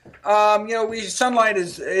says, sunlight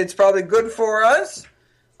it's probably good for us.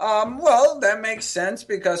 Well, that makes sense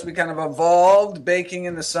because we kind of evolved baking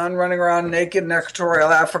in the sun, running around naked in equatorial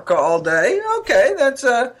Africa all day. Okay, that's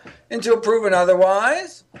until proven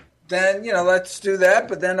otherwise. Then, let's do that.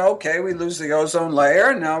 But then, okay, we lose the ozone layer,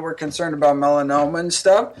 and now we're concerned about melanoma and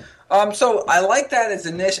stuff. So I like that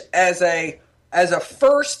as a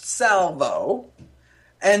first salvo.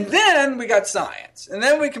 And then we got science. And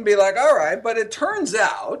then we can be like, all right, but it turns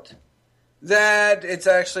out that it's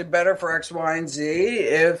actually better for X, Y, and Z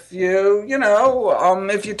if you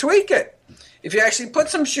tweak it. If you actually put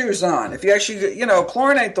some shoes on, if you actually,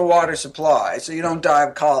 chlorinate the water supply so you don't die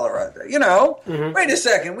of cholera, wait a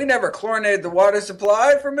second, we never chlorinated the water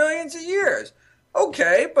supply for millions of years.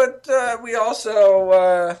 Okay, but we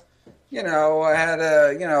also, had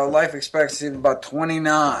a, life expectancy of about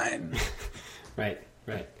 29. Right.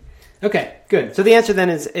 Okay, good. So the answer then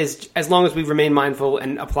is as long as we remain mindful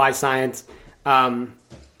and apply science, and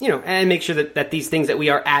make sure that these things that we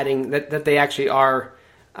are adding, that they actually are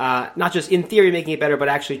not just in theory making it better, but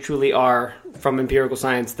actually truly are from empirical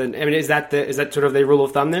science. Then, I mean, is that sort of the rule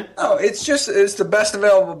of thumb there? No, it's the best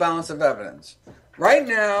available balance of evidence. right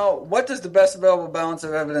now, what does the best available balance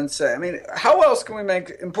of evidence say? I mean, how else can we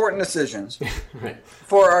make important decisions Right.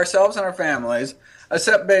 for ourselves and our families,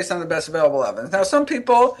 except based on the best available evidence? Now, some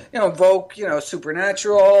people, invoke,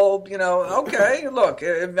 supernatural. Okay, look,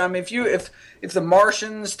 if the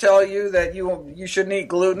Martians tell you that you shouldn't eat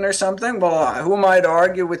gluten or something, well, who am I to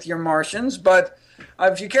argue with your Martians? But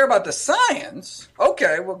if you care about the science,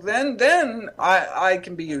 okay, well then I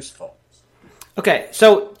can be useful. Okay,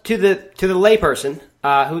 so to the layperson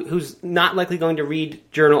who's not likely going to read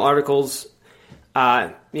journal articles,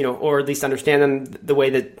 or at least understand them the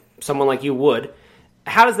way that someone like you would,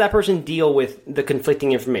 how does that person deal with the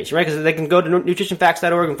conflicting information, right? Because they can go to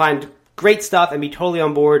nutritionfacts.org and find great stuff and be totally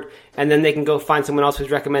on board, and then they can go find someone else who's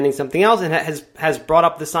recommending something else and has brought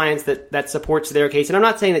up the science that supports their case. And I'm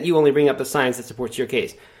not saying that you only bring up the science that supports your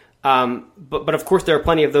case, but of course there are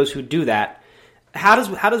plenty of those who do that. How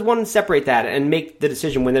does one separate that and make the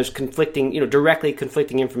decision when there's conflicting, directly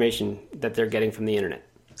conflicting information that they're getting from the internet?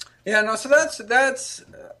 Yeah, no. So that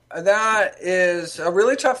is a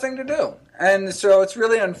really tough thing to do, and so it's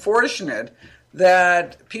really unfortunate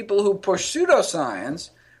that people who push pseudoscience,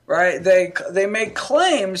 right? They make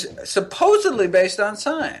claims supposedly based on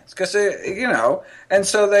science, because and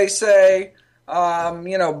so they say,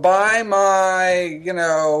 buy my,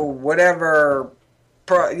 whatever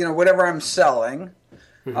I'm selling,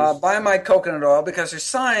 buy my coconut oil because there's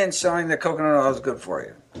science showing that coconut oil is good for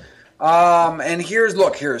you. And here's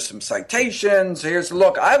some citations.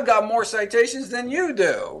 I've got more citations than you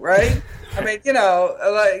do, right? I mean,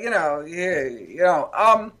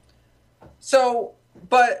 so,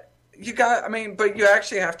 but you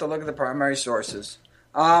actually have to look at the primary sources.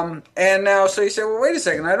 And now, so you say, well, wait a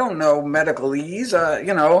second, I don't know medicalese,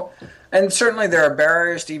 and certainly there are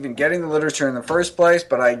barriers to even getting the literature in the first place,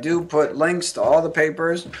 but I do put links to all the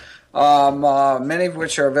papers, many of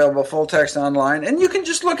which are available full text online, and you can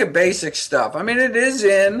just look at basic stuff. I mean, it is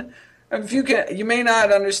you may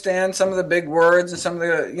not understand some of the big words and some of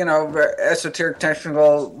the, esoteric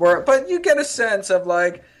technical words, but you get a sense of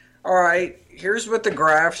like, all right, here's what the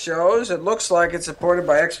graph shows. It looks like it's supported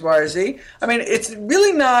by X, Y, Z. I mean, it's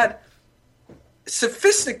really not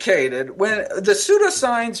sophisticated. When the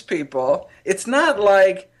pseudoscience people, it's not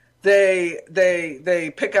like they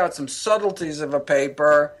pick out some subtleties of a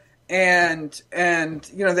paper and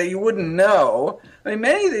that you wouldn't know. I mean,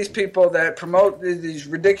 many of these people that promote these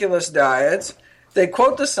ridiculous diets, they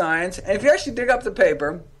quote the science, and if you actually dig up the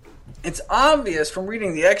paper, it's obvious from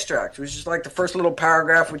reading the extract, which is like the first little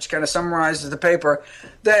paragraph, which kind of summarizes the paper,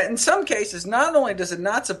 that in some cases, not only does it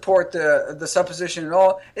not support the supposition at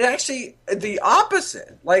all, it actually the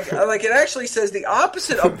opposite. Like it actually says the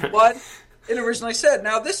opposite of what it originally said.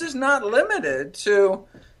 Now, this is not limited to,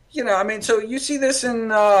 so you see this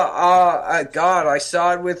in I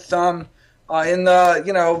saw it with in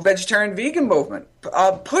the vegetarian vegan movement,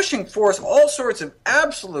 pushing forth all sorts of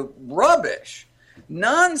absolute rubbish,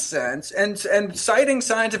 nonsense, and citing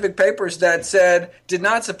scientific papers that did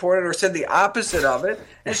not support it or said the opposite of it.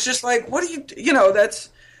 And it's just like, what do that's,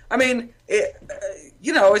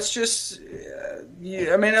 it's just,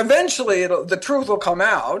 eventually the truth will come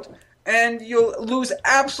out and you'll lose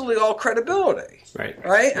absolutely all credibility.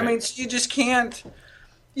 Right? I mean, you just can't,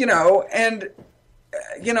 and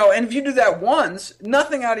if you do that once,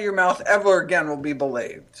 nothing out of your mouth ever again will be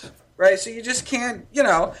believed. Right, so you just can't,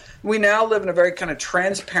 we now live in a very kind of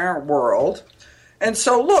transparent world. And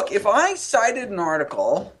so, look, if I cited an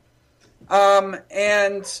article, and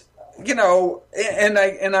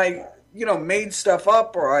I made stuff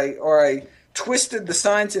up or I twisted the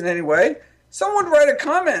science in any way, someone would write a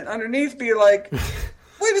comment underneath, be like,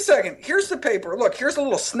 wait a second, here's the paper. Look, here's a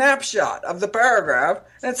little snapshot of the paragraph,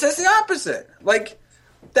 and it says the opposite. Like,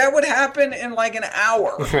 that would happen in like an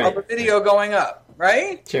hour of a video going up,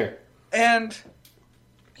 right? Sure. And,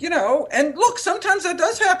 and look, sometimes that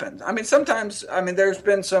does happen. I mean, sometimes, there's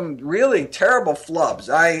been some really terrible flubs.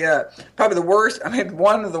 Probably the worst,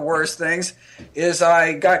 one of the worst things is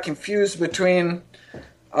I got confused between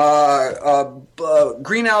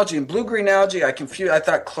green algae and blue-green algae. I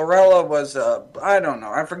thought chlorella was, I don't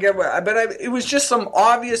know, I forget what, but it was just some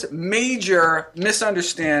obvious major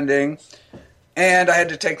misunderstanding. And I had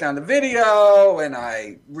to take down the video, and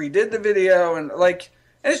I redid the video, and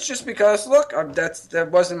it's just because, look, that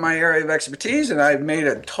wasn't my area of expertise, and I made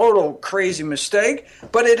a total crazy mistake.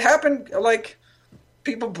 But it happened,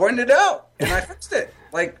 people pointed it out, and I fixed it.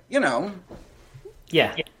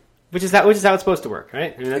 Yeah, which is how it's supposed to work,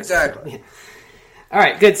 right? Exactly. Yeah. All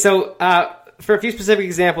right, good. So for a few specific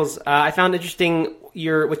examples, I found interesting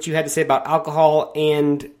what you had to say about alcohol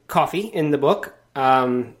and coffee in the book.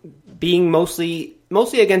 Being mostly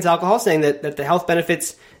mostly against alcohol, saying that the health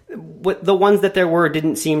benefits, the ones that there were,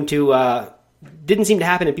 didn't seem to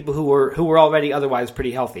happen in people who were already otherwise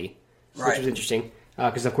pretty healthy, which was interesting.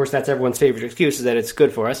 Because of course that's everyone's favorite excuse, is that it's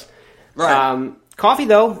good for us. Right. Coffee,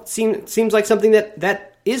 though, seems like something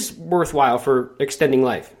that is worthwhile for extending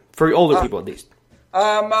life, for older people at least.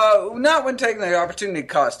 Not when taking the opportunity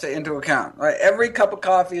cost into account. Right? Every cup of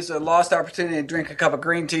coffee is a lost opportunity to drink a cup of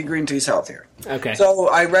green tea. Green tea is healthier. Okay. So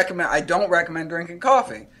I don't recommend drinking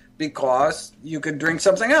coffee because you could drink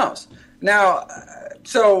something else. Now,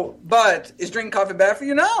 but is drinking coffee bad for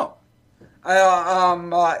you? No.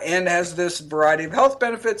 And has this variety of health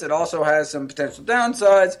benefits. It also has some potential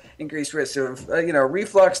downsides. Increased risk of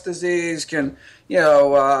reflux disease, can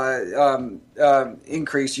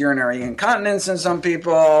increase urinary incontinence in some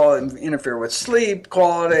people, and interfere with sleep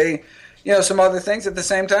quality. Some other things. At the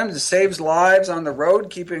same time, it saves lives on the road,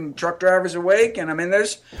 keeping truck drivers awake. And I mean,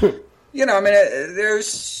 there's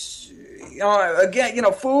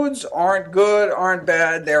foods aren't good, aren't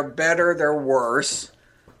bad. They're better, they're worse.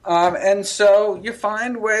 And so you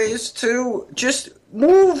find ways to just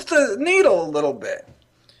move the needle a little bit.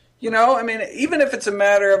 Even if it's a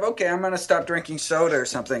matter of, okay, I'm going to stop drinking soda or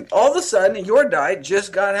something, all of a sudden your diet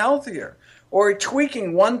just got healthier. Or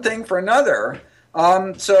tweaking one thing for another.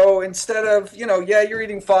 So instead of, you're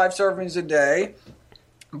eating 5 servings a day,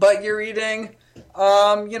 but you're eating,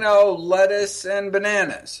 lettuce and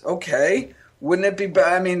bananas. Okay, wouldn't it be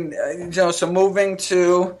so moving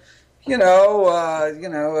to...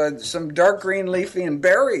 some dark green leafy and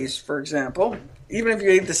berries, for example, even if you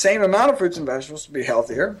eat the same amount of fruits and vegetables to be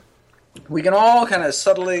healthier, we can all kind of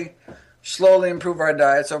slowly improve our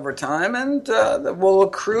diets over time, and we'll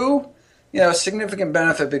accrue, significant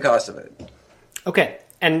benefit because of it. Okay,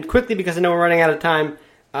 and quickly, because I know we're running out of time,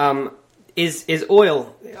 is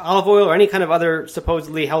oil, olive oil, or any kind of other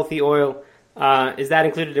supposedly healthy oil, is that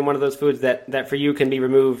included in one of those foods that for you can be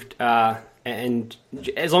removed, and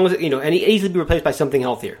as long as and easily be replaced by something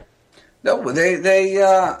healthier? No,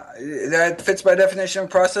 that fits by definition of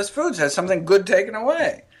processed foods. Has something good taken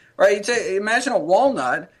away, right? Imagine a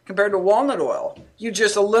walnut compared to walnut oil. You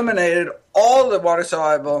just eliminated all the water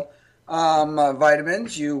soluble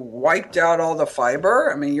vitamins. You wiped out all the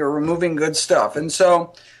fiber. I mean, you're removing good stuff, and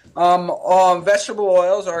so. Vegetable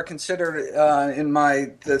oils are considered in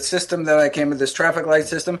the system that I came with, this traffic light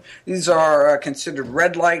system. These are considered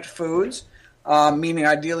red light foods, meaning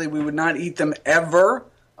ideally we would not eat them ever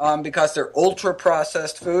because they're ultra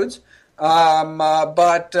processed foods.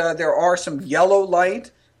 But there are some yellow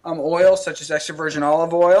light oils, such as extra virgin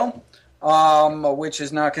olive oil, which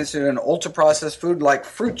is not considered an ultra processed food, like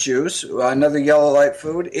fruit juice, another yellow light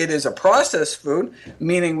food. It is a processed food,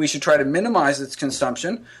 meaning we should try to minimize its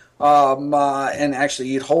consumption. And actually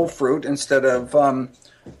eat whole fruit instead of,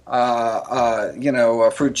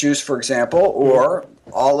 fruit juice, for example, or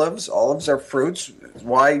olives. Olives are fruits.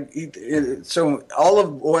 Why eat it? So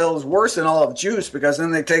olive oil is worse than olive juice because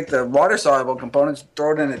then they take the water-soluble components,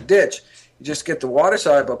 throw it in a ditch. You just get the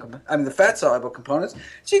the fat-soluble components.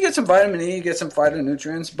 So you get some vitamin E, you get some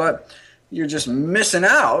phytonutrients, but you're just missing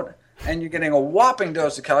out. And you're getting a whopping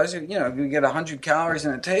dose of calories. You get 100 calories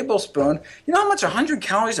in a tablespoon. You know how much 100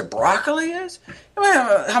 calories of broccoli is? You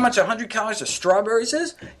know how much 100 calories of strawberries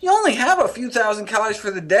is? You only have a few thousand calories for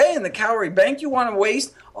the day in the calorie bank. You want to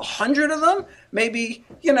waste 100 of them? Maybe,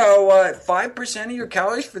 5% of your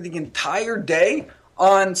calories for the entire day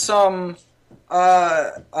on some,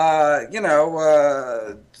 on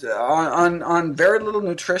very little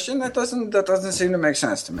nutrition? That doesn't seem to make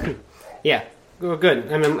sense to me. Yeah. Well,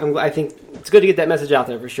 good. I think it's good to get that message out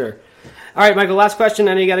there for sure. All right, Michael, last question.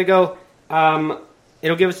 I know you got to go.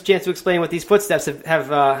 It'll give us a chance to explain what these footsteps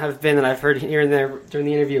have been that I've heard here and there during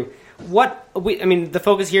the interview. The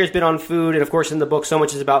focus here has been on food, and of course in the book so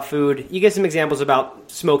much is about food. You get some examples about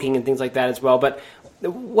smoking and things like that as well, but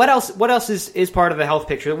what else is part of the health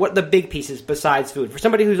picture? What are the big pieces besides food? For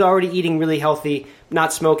somebody who's already eating really healthy,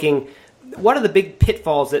 not smoking, what are the big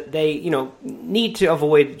pitfalls that they, need to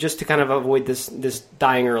avoid just to kind of avoid this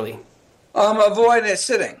dying early? Avoid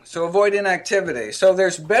sitting, so avoid inactivity. So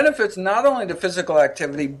there's benefits not only to physical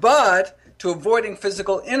activity, but to avoiding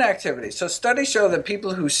physical inactivity. So studies show that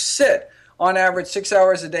people who sit on average 6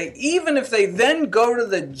 hours a day, even if they then go to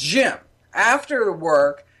the gym after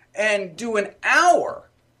work and do an hour,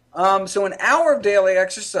 so an hour of daily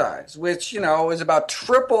exercise, which, is about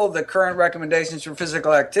triple the current recommendations for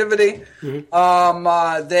physical activity, they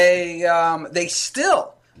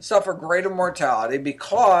still suffer greater mortality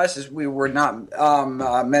because we were not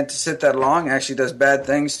meant to sit that long. It actually does bad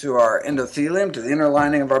things to our endothelium, to the inner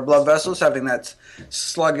lining of our blood vessels, having that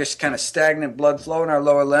sluggish kind of stagnant blood flow in our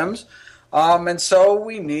lower limbs. And so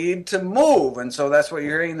we need to move. And so that's what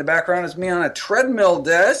you're hearing in the background is me on a treadmill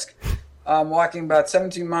desk. I'm walking about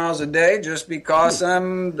 17 miles a day just because I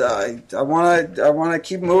want to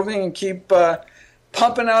keep moving and keep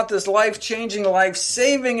pumping out this life-changing,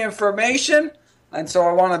 life-saving information. And so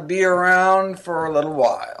I want to be around for a little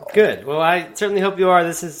while. Good. Well, I certainly hope you are.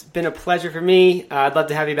 This has been a pleasure for me. I'd love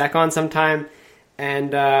to have you back on sometime.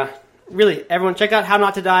 And really, everyone, check out How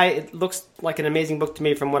Not to Die. It looks like an amazing book to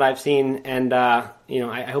me from what I've seen. And,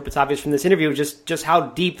 I hope it's obvious from this interview just how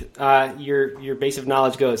deep your base of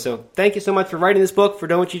knowledge goes. So thank you so much for writing this book, for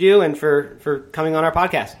doing what you do, and for coming on our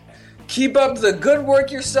podcast. Keep up the good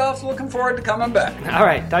work yourself. Looking forward to coming back. All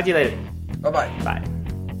right. Talk to you later. Bye-bye. Bye.